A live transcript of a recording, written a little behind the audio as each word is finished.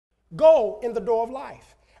Go in the door of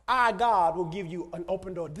life. I, God, will give you an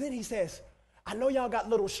open door. Then he says, I know y'all got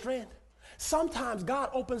little strength. Sometimes God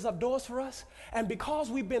opens up doors for us, and because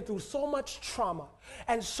we've been through so much trauma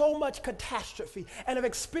and so much catastrophe and have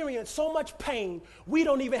experienced so much pain, we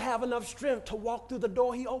don't even have enough strength to walk through the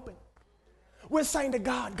door he opened. We're saying to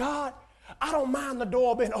God, God, I don't mind the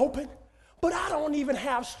door being open, but I don't even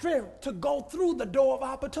have strength to go through the door of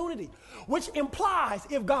opportunity, which implies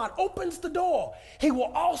if God opens the door, he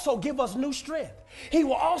will also give us new strength. He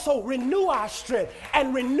will also renew our strength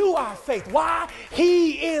and renew our faith. Why?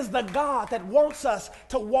 He is the God that wants us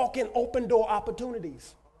to walk in open door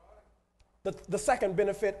opportunities. The second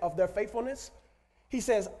benefit of their faithfulness, he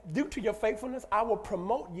says, due to your faithfulness, I will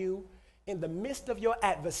promote you in the midst of your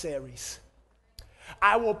adversaries.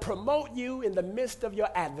 I will promote you in the midst of your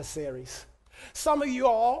adversaries. Some of you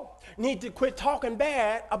all need to quit talking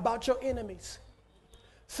bad about your enemies.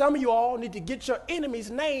 Some of you all need to get your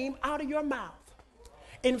enemy's name out of your mouth.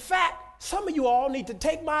 In fact, some of you all need to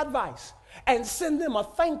take my advice and send them a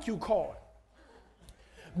thank you card.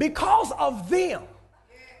 Because of them,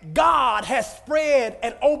 God has spread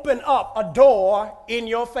and opened up a door in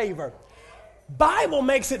your favor. Bible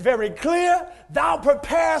makes it very clear, thou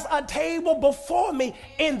preparest a table before me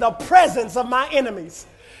in the presence of my enemies.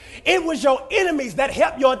 It was your enemies that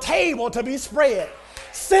helped your table to be spread.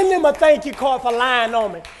 Send them a thank you card for lying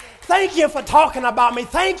on me. Thank you for talking about me.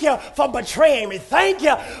 Thank you for betraying me. Thank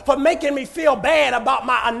you for making me feel bad about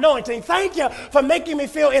my anointing. Thank you for making me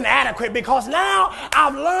feel inadequate, because now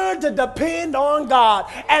I've learned to depend on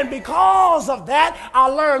God. And because of that, I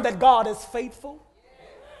learned that God is faithful.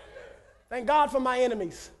 Thank God for my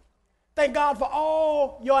enemies. Thank God for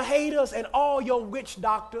all your haters and all your witch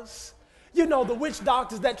doctors. You know, the witch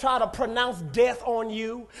doctors that try to pronounce death on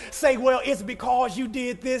you, say, well, it's because you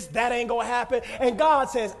did this, that ain't gonna happen. And God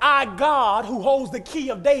says, I, God, who holds the key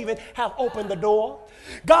of David, have opened the door.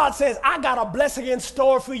 God says, I got a blessing in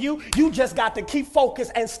store for you. You just got to keep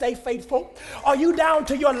focused and stay faithful. Are you down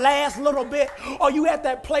to your last little bit? Are you at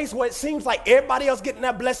that place where it seems like everybody else getting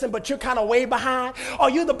that blessing, but you're kind of way behind? Are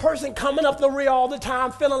you the person coming up the rear all the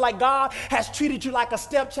time, feeling like God has treated you like a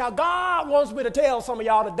stepchild? God wants me to tell some of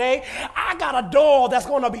y'all today, I got a door that's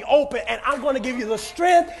going to be open, and I'm going to give you the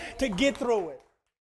strength to get through it.